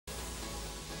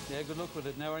Yeah, good luck with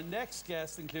it. Now, our next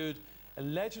guests include a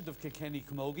legend of Kilkenny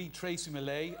Camogie, Tracy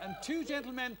Millea, and two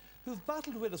gentlemen who've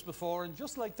battled with us before, and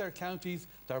just like their counties,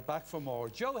 they're back for more.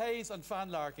 Joe Hayes and Fan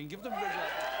Larkin. Give them a big welcome.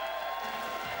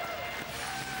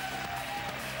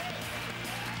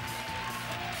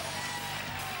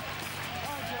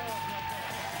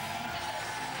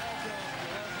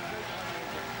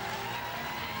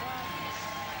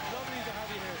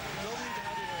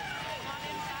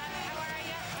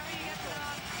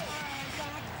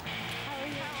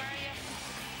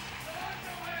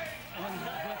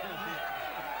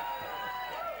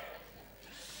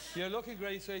 You're looking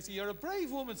great, Tracy. You're a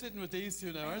brave woman sitting with these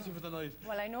two now, aren't you, for the night?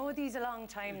 Well, I know these a long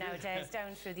time now, Des,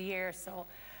 down through the years, so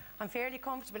I'm fairly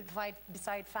comfortable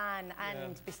beside Fan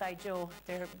and beside Joe.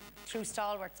 They're true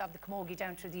stalwarts of the Camogie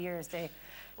down through the years. They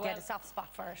get a soft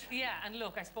spot for it. Yeah, and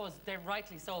look, I suppose they're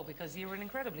rightly so, because you were an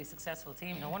incredibly successful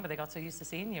team. No wonder they got so used to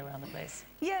seeing you around the place.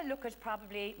 Yeah, look, at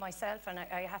probably myself, and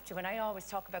I have to, when I always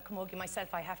talk about Camogie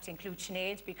myself, I have to include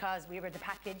Sinead, because we were the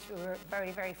package. We were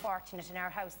very, very fortunate in our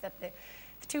house that the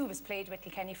two of us played with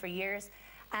Kilkenny for years.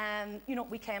 You know,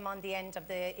 we came on the end of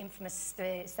the infamous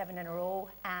 7 in a row,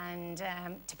 and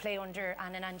to play under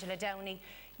Anne and Angela Downey,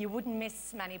 you wouldn't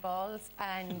miss many balls.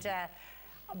 And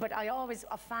but I always,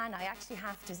 a Fan, I actually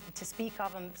have to speak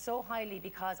of him so highly,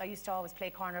 because I used to always play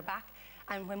corner back,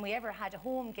 and when we ever had a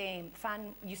home game,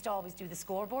 Fan used to always do the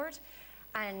scoreboard,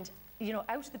 and you know,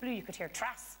 out of the blue you could hear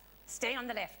Trass, stay on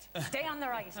the left, stay on the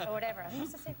right, or whatever. And I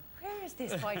used to say, where is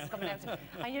this voice coming out of?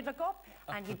 And you'd look up,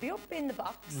 and he'd be up in the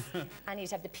box, and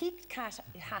he'd have the peaked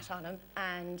hat on him,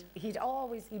 and he was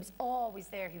always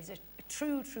there. He was a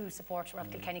true supporter of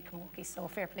Kilkenny Camogie, so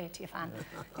fair play to you, Fan.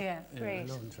 Yeah,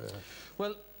 great.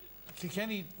 Well,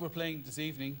 Kilkenny were playing this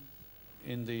evening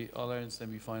in the All-Ireland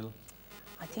semi-final.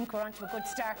 I think we're on to a good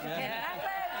start. Yeah.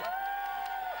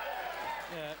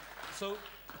 So,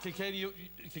 Kilkenny,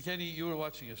 you were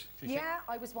watching it. Yeah,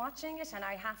 I was watching it, and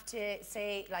I have to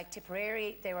say, like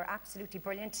Tipperary, they were absolutely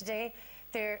brilliant today.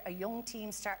 They're a young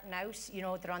team starting out. You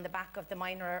know, they're on the back of the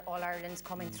minor All-Irelands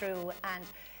coming through, and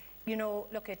you know,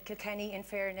 look at Kilkenny, in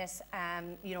fairness,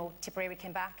 you know, Tipperary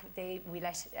came back. We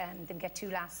let them get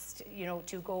two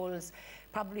goals.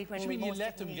 Probably when we you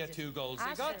let them get 2 goals?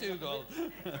 They got 2 goals.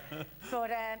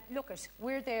 But look at,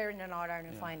 we're there in an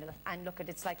All-Ireland final, and look at,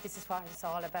 it's like, this is what it's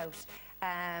all about.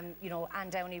 You know,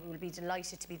 Anne Downey will be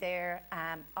delighted to be there.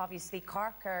 Obviously,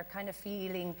 Cork are kind of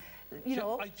feeling, you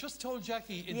know. I just told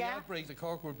Jackie in the outbreak that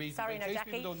Cork were beaten. Sorry, in no, case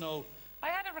Jackie. people don't know. I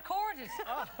had it recorded.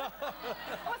 Oh,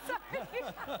 sorry.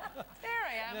 There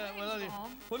I am. Yeah,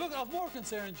 well, look, I'm more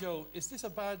concerned, Joe. Is this a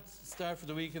bad start for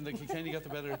the weekend that Kilkenny got the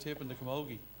better tip in the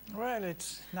Camogie? Well,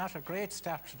 it's not a great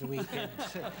start to the weekend.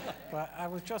 But I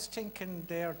was just thinking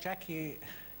there, Jackie,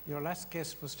 your last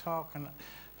guest was talking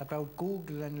about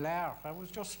Google and Lark. I was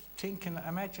just thinking,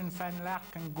 imagine Fan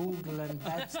Larkin, Google and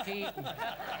Babs Keaton.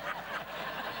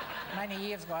 Many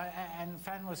years ago, and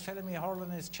Fan was telling me hurling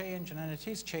is changing, and it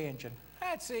is changing.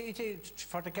 It is,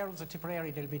 for the girls of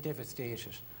Tipperary, they'll be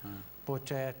devastated.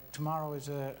 But tomorrow is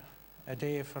a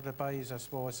day for the boys, I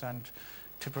suppose, and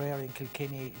Tipperary and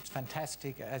Kilkenny, it's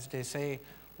fantastic. As they say,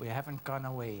 we haven't gone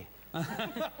away.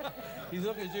 He's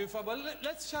looking at you. Well,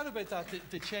 let's chat about that,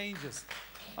 the changes.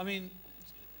 I mean,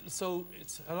 so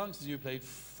it's how long since you played?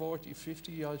 40,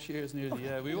 50 odd years nearly.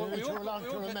 Yeah, too long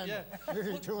to remember.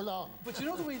 Really too long. But you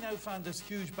know the way now, Fan, there's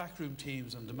huge backroom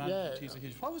teams and the management teams are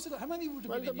huge. What was it? How many would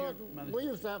have been in your management? We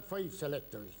used to have 5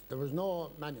 selectors. There was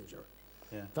no manager.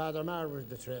 Father Marr was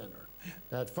the trainer.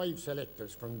 They had 5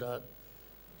 selectors from the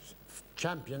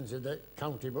champions of the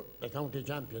county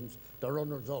champions, the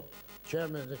runners-up,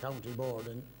 chairman of the county board,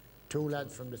 and 2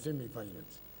 lads from the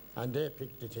semi-finals, and they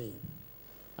picked the team.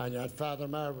 And you had Father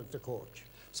Marr was the coach.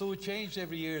 So it changed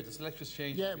every year, the selectors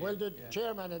changed? Yeah, well, the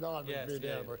chairman had always been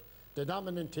there, but the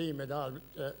dominant team had all...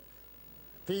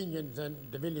 Fenians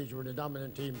and the village were the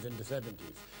dominant teams in the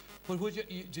 70s. But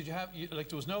did you have, like,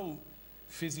 there was no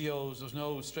physios, there was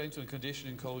no strength and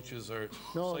conditioning coaches or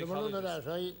no, there was none of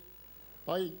that.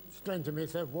 I strengthened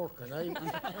myself working. I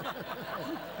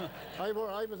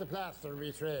was a plasterer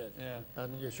by trade.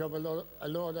 And you shove a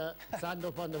load of sand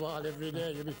up on the wall every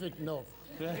day, you'll be fit enough.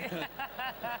 It's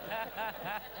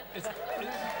a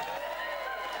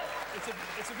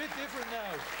bit different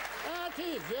now. It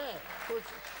is, yeah. But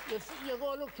if you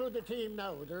go look through the team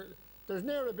now, there's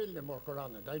never a building worker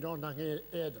on it. I don't think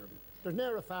either of them. There's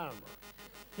never a farmer.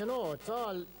 You know, it's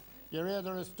all, you're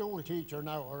either a school teacher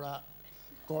now or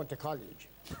going to college.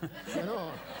 You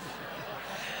know.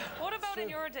 What about in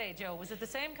your day, Joe? Was it the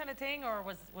same kind of thing, or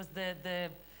was the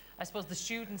I suppose the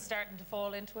students starting to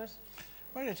fall into it?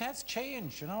 Well, it has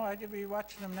changed, you know. I'd be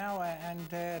watching them now, and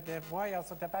the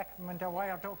wires at the back of them, and they're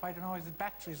wired up. I don't know, is it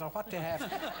batteries or what they have? I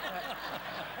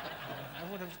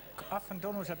would have often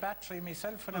done with a battery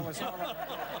myself when I was younger.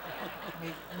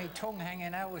 Me tongue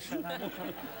hanging out, and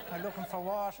I'm looking for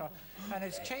water. And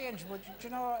it's changed, but you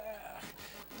know,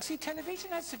 see,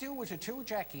 television has to do with it too,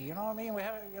 Jackie. You know what I mean?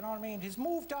 You know what I mean? It's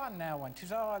moved on now, and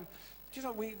it's all. You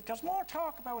know, there's more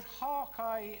talk about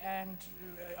Hawkeye and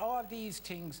all these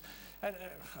things.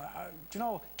 You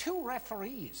know, 2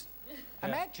 referees. Yeah.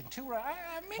 Imagine 2.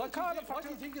 What do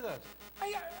you think of that?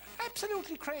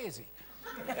 Absolutely crazy.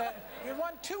 You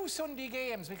want 2 Sunday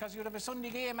games because you'd have a Sunday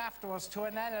game afterwards to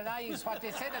analyse what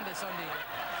they said in the Sunday game.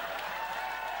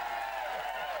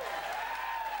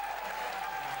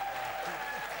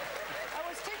 I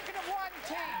was thinking of one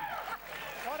thing.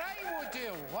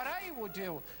 What I would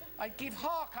do, I'd give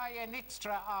Hawkeye an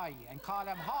extra eye and call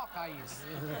them Hawkeyes.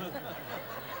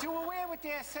 Do away with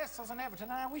the assessors and everything.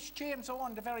 And I wish James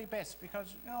Owen the very best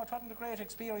because, you know, it wasn't a great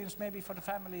experience maybe for the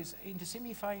families in the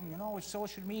semi-final, you know, with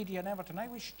social media and everything. I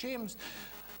wish James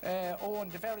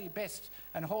Owen the very best,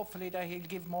 and hopefully that he'll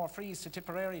give more frees to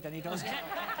Tipperary than he does now.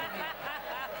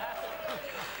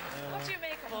 What do you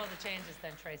make of all the changes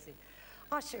then, Tracy?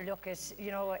 Oh, sure, look,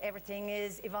 you know, everything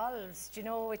evolves. You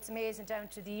know, it's amazing down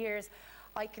to the years.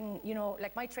 I can, you know,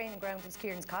 like my training ground was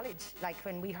Kieran's College, like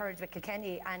when we heard with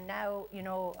Kilkenny, and now, you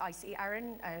know, I see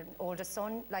Aaron, oldest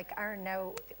son, like Aaron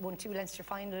now won 2 Leinster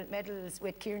final medals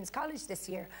with Kieran's College this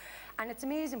year. And it's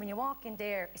amazing when you walk in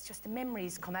there, it's just the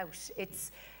memories come out.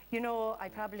 It's, you know, I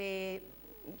probably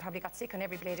got sick on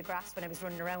every blade of grass when I was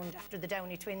running around after the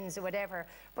Downey twins or whatever,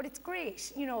 but it's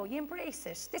great, you know, you embrace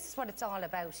it. This is what it's all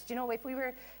about. You know, if we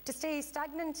were to stay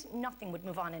stagnant, nothing would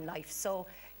move on in life. So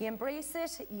you embrace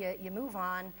it, you move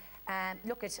on.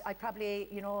 Look at, I probably,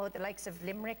 you know, the likes of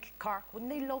Limerick, Cork,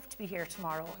 wouldn't they love to be here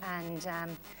tomorrow? And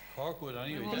Cork would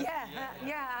anyway.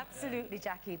 Yeah, absolutely,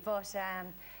 Jackie. But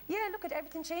yeah, look at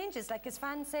everything changes. Like as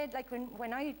fans said, like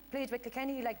when I played with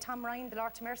Kilkenny, like Tom Ryan, the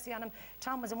Lord to mercy on him,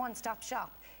 Tom was a one-stop shop.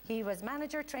 He was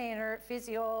manager, trainer,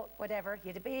 physio, whatever. He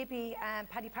had a baby,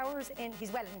 Paddy Powers in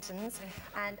his Wellingtons,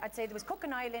 and I'd say there was cook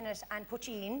and oil in it and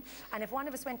poutine. And if one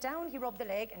of us went down, he rubbed the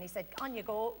leg and he said, "On you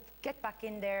go, get back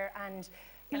in there." And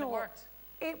you know, it worked.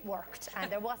 It worked,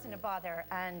 and there wasn't a bother,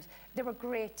 and there were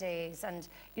great days. And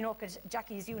you know, because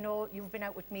Jackie, as you know, you've been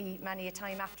out with me many a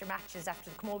time after matches, after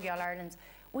the Camogie All-Irelands.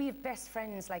 We have best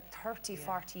friends like 30,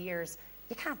 40 years.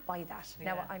 You can't buy that.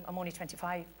 Yeah. Now, I'm only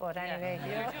 25, but anyway. Yeah.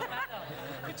 You're doing that,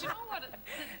 though. But you know what?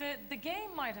 The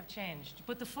game might have changed,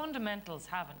 but the fundamentals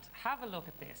haven't. Have a look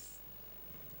at this.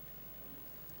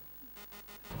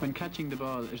 When catching the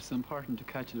ball, it is important to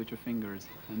catch it with your fingers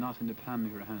and not in the palm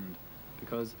of your hand,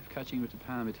 because if catching it with the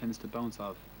palm, it tends to bounce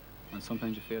off, and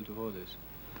sometimes you fail to hold it.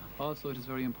 Also, it is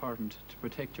very important to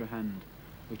protect your hand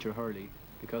with your hurley,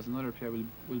 because another player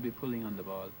will be pulling on the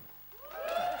ball.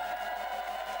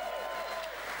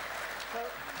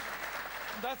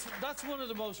 That's one of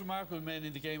the most remarkable men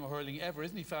in the game of hurling ever,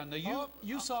 isn't he, Fan? Now,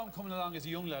 you saw him coming along as a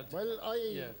young lad. Well,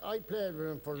 I played with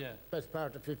him for the best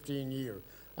part of 15 years,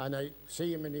 and I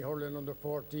see him in the hurling under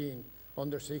 14,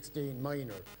 under 16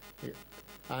 minor,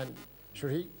 and sure,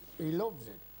 he loves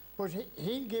it. But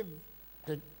he'll give,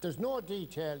 there's no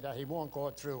detail that he won't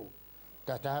go through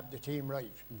that to have the team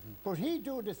right. But he'd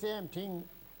do the same thing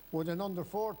with an under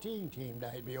 14 team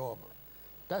that he'd be over.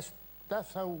 That's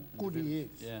how good he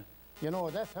is. Yeah. You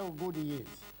know, that's how good he is.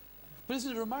 But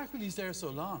isn't it remarkable he's there so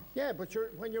long? Yeah, but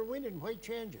when you're winning, why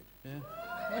change it? Yeah.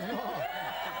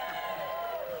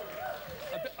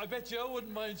 I bet Joe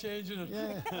wouldn't mind changing it.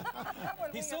 Yeah.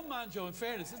 He's some man, Joe, in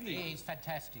fairness, isn't he? He's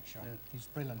fantastic, sure. Yeah. He's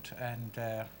brilliant, and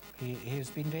he's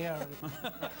been there.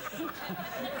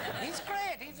 He's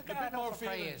great. He's a bit more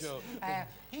feeling, Joe.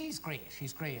 He's great,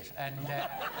 and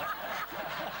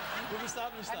we've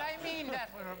established that. And I mean that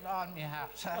with all my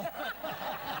heart.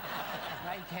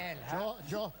 Like hell.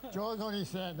 Joe's only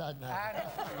saying that now.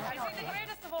 Is he the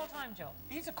greatest of all time, Joe?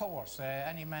 He's of course.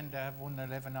 Any man that have won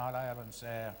 11 All-Irelands,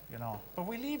 you know. But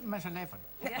we leave him at 11.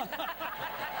 Yeah.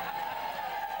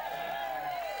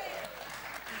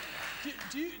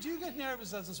 Do you get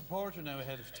nervous as a supporter now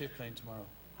ahead of Tip playing tomorrow?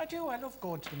 I do. I love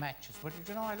going to the matches, but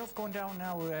you know, I love going down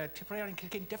now. Tipperary and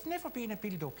Kilkenny. There's never been a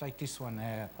build-up like this one.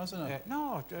 Has it not?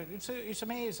 No, it's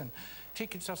amazing.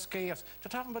 Tickets are scarce. They're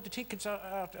talking about the tickets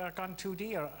are gone too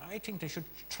dear. I think they should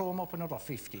throw them up another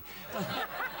 50. They're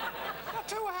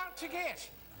too hard to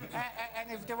get.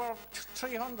 And if there were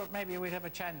 300, maybe we'd have a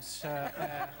chance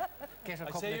get a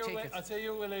couple of tickets. I'd say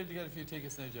you're well able to get a few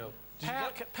tickets now, Joe.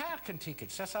 Parking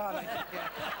tickets, that's all I think.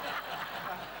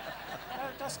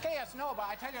 They're scarce, no, but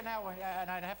I tell you now, and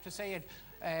I'd have to say it,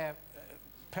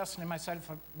 personally myself,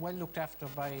 I'm well looked after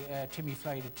by Timmy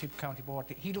Fly, the Tip County Board.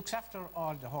 He looks after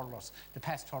all the hurlers, the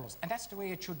past hurlers, and that's the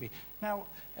way it should be. Now,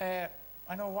 I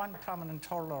know one prominent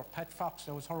hurler, Pat Fox,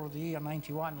 that was Hurler of the Year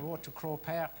 91, wrote to Crow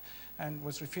Park and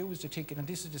was refused a ticket, and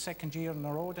this is the second year in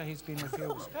a row that he's been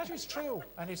refused. That is true,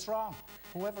 and it's wrong.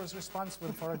 Whoever is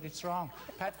responsible for it, it's wrong.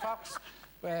 Pat Fox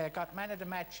got man of the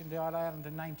match in the All-Ireland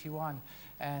in 91,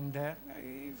 and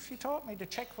if he told me the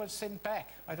cheque was sent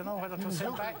back, I don't know whether it was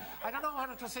sent back. I don't know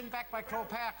whether it was sent back by Crow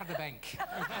Park or the bank.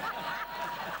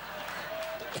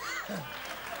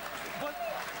 But,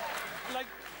 like,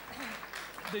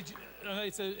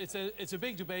 it's a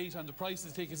big debate on the price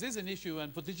of tickets is an issue,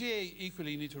 but the GA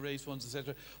equally need to raise funds,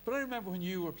 etc. But I remember when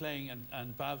you were playing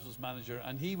and Babs was manager,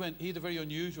 and he had a very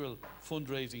unusual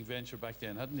fundraising venture back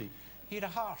then, hadn't he? He had a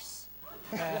horse.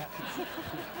 I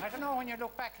don't know when you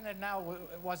look back on it now,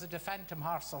 was it the Phantom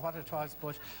horse or what it was,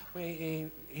 but he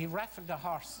raffled a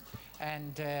horse,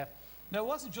 and now it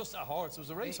wasn't just a horse, it was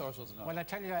a racehorse, was it not? Well, I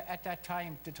tell you, at that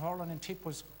time the hurling and Tip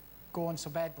was going so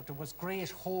bad, but there was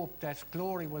great hope that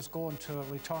glory was going to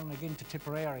return again to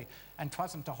Tipperary, and it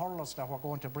wasn't the hurlers that were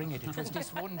going to bring it, it was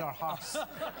this wonder horse.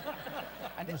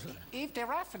 And if they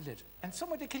raffled it, and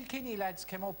some of the Kilkenny lads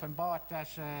came up and bought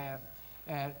that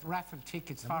raffle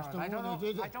tickets for it. I don't know,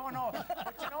 but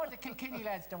you know the Kilkenny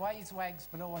lads, the wise wags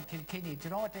below in Kilkenny, do you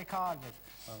know what they called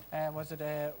it? Was it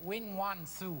a win one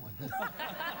soon? It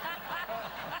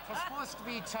was supposed to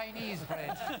be Chinese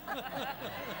bread.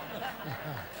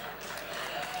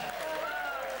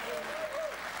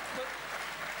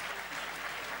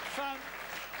 Fran,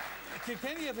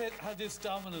 Kilkenny have had this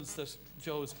dominance that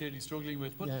Joe is clearly struggling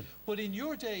with, but in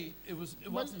your day it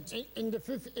wasn't. In the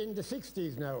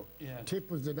 60s now,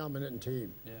 Tip was the dominant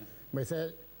team. Yeah. With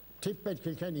Tip beat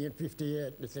Kilkenny in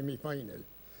 '58 in the semi-final,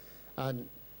 and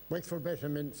Wexford beat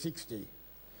him in '60.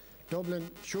 Dublin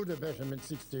should have beat him in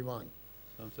 '61.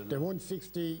 They won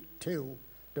 '62,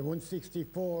 they won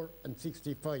 '64 and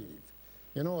 '65.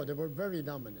 You know, they were very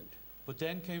dominant. But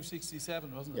then came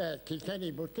 '67, wasn't it? Yeah,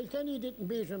 Kilkenny, but Kilkenny didn't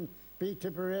beat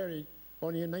Tipperary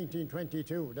only in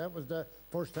 1922. That was the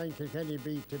first time Kilkenny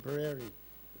beat Tipperary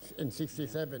in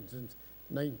 '67 since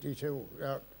 '92.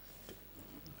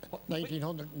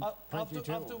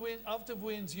 1922. Of the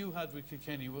wins you had with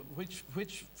Kilkenny,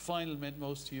 which final meant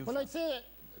most to you? Well, I'd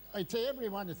say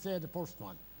everyone would say the first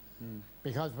one,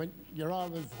 because when you're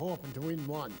always hoping to win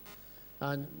one,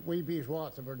 and we beat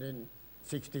Waterford in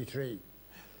 '63,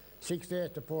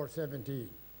 68 to 417.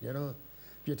 You know,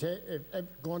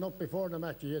 if going up before the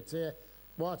match, you'd say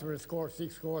Waterford scored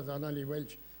 6 scores on Ollie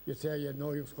Welch. You'd say you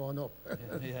know you've gone up.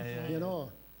 You know.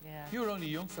 Yeah. You were only a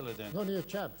young fella then. Only a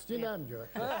chap. Still am, Joe.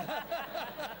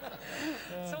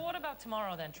 So what about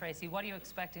tomorrow then, Tracy? What are you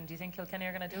expecting? Do you think Kilkenny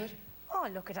are going to do it? Oh,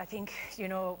 look, I think, you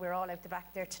know, we're all out the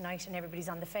back there tonight and everybody's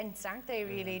on the fence, aren't they,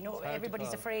 really? No,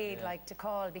 everybody's afraid, like, to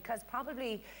call, because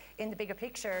probably in the bigger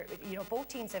picture, you know, both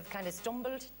teams have kind of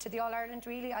stumbled to the All-Ireland,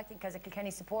 really. I think as a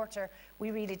Kilkenny supporter, we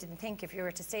really didn't think, if you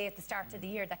were to say at the start of the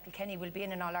year that Kilkenny will be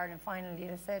in an All-Ireland final, you'd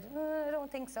have said, I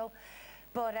don't think so.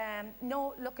 But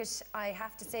no, look, I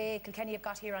have to say Kilkenny have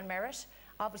got here on merit.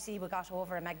 Obviously, we got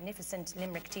over a magnificent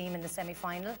Limerick team in the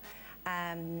semi-final.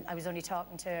 I was only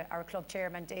talking to our club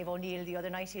chairman, Dave O'Neill, the other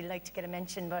night. He'd like to get a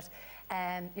mention, but,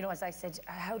 you know, as I said,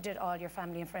 how did all your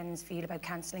family and friends feel about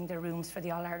cancelling their rooms for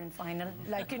the All-Ireland final?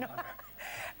 Like, you know,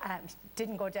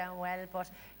 didn't go down well, but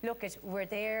look, we're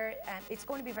there. It's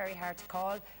going to be very hard to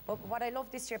call. But what I love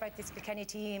this year about this Kilkenny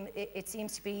team, it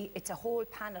seems to be, it's a whole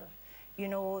panel. You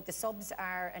know, the subs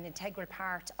are an integral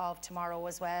part of tomorrow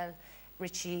as well.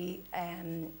 Richie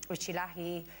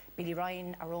Lahey, Billy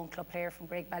Ryan, our own club player from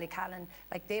Ballycallan,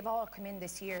 like, they've all come in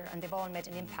this year and they've all made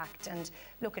an impact. And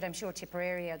look, I'm sure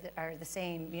Tipperary are the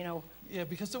same, you know. Yeah,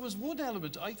 because there was one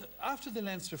element, after the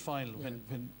Leinster final,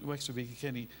 when Wexford beat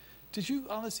Kilkenny, did you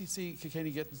honestly see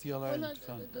Kilkenny getting to the All-Ireland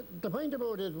final? The point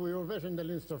about it, we were betting the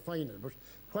Leinster final, but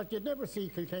what you'd never see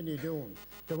Kilkenny doing,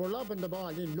 they were lobbing the ball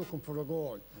in looking for a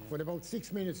goal with about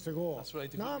 6 minutes to go. That's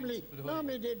right. Normally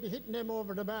they'd be hitting them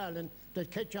over the ball and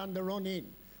they'd catch on the run in.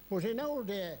 But in our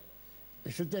day,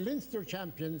 it was the Leinster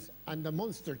champions and the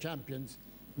Munster champions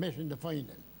met in the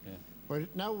final. Yeah.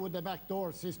 But now with the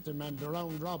backdoor system and the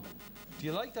round robin. Do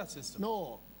you like that system?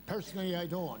 No, personally I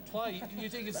don't. Why? You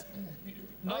think it's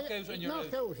knockout and you're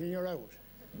out? Knockout and you're out.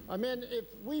 I mean, if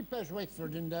we bet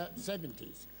Wexford in the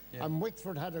 70s, and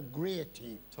Wexford had a great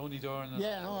team. Tony Doran.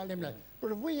 Yeah, all them.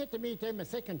 But if we had to meet them a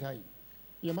second time,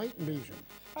 you mightn't beat them.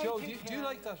 Joe, do you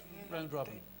like that round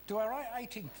robin? I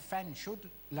think fans should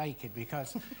like it,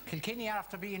 because Kilkenny,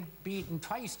 after being beaten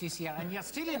twice this year, and you're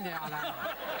still in the All-Ireland.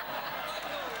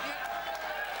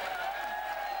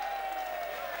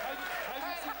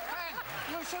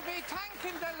 should be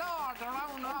thanking the Lord the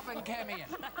round robin came in.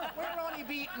 We're only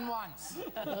beaten once.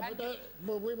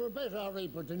 But we were better, all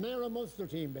right, but the Nera Munster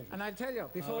team better. And I'll tell you,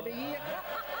 before the year...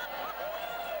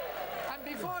 And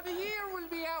before the year will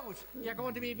be out, you're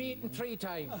going to be beaten 3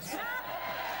 times.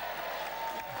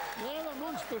 Nera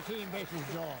Munster team better,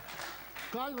 Joe.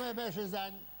 Galway better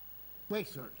than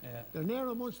Wexford. Yeah. The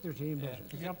Nera Munster team better.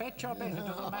 You bet your bet it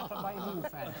doesn't matter by who,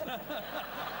 fan.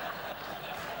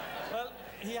 Well,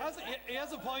 he has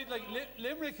a point. Like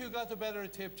Limerick, who got the better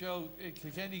of Tip, Joe.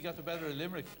 Kilkenny got the better of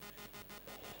Limerick.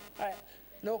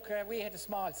 Look, we had a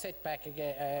small setback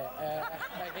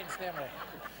against Limerick.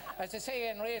 As they say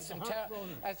in racing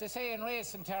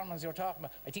terms you're talking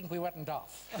about, I think we weren't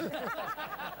off.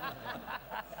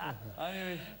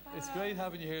 Anyway, it's great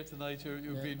having you here tonight.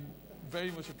 You've been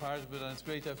very much a part of it, and it's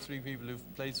great to have 3 people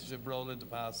who've played such a role in the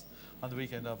past on the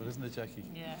weekend of it, isn't it, Jackie?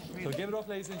 Yeah, really. So give it up,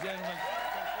 ladies and gentlemen, for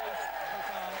Trace,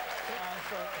 and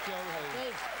for Joe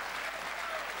Hayes.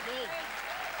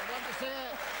 I want to say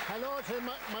hello to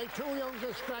my 2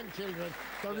 youngest grandchildren.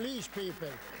 They're Laois people.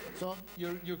 So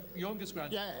Your youngest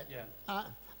grandchild? yeah.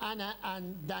 Anna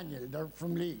and Daniel, they're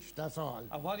from Laois, that's all.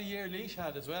 And what a year Laois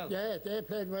had as well. Yeah, they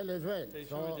played well as well. They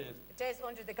sure did. It is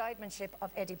under the guidemanship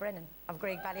of Eddie Brennan of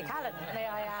Greg Ballycallan, may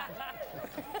I add.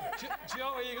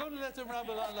 Joe, are you going to let them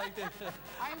ramble on like this?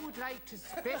 I would like to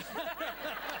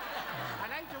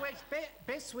wish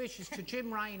best wishes to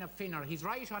Jim Ryan of Finner. He's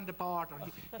right on the border.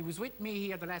 He was with me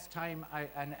here the last time,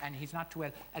 and he's not too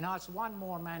well. And also one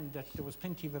more man that there was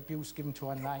plenty of abuse given to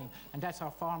online, and that's our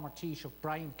former Taoiseach,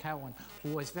 Brian Cowan,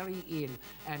 who was very ill.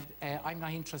 And I'm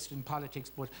not interested in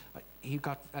politics, but he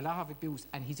got a lot of abuse,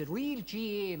 and he's a real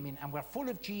GA man, and we're full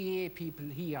of GA people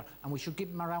here, and we should give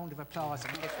him a round of applause.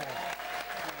 And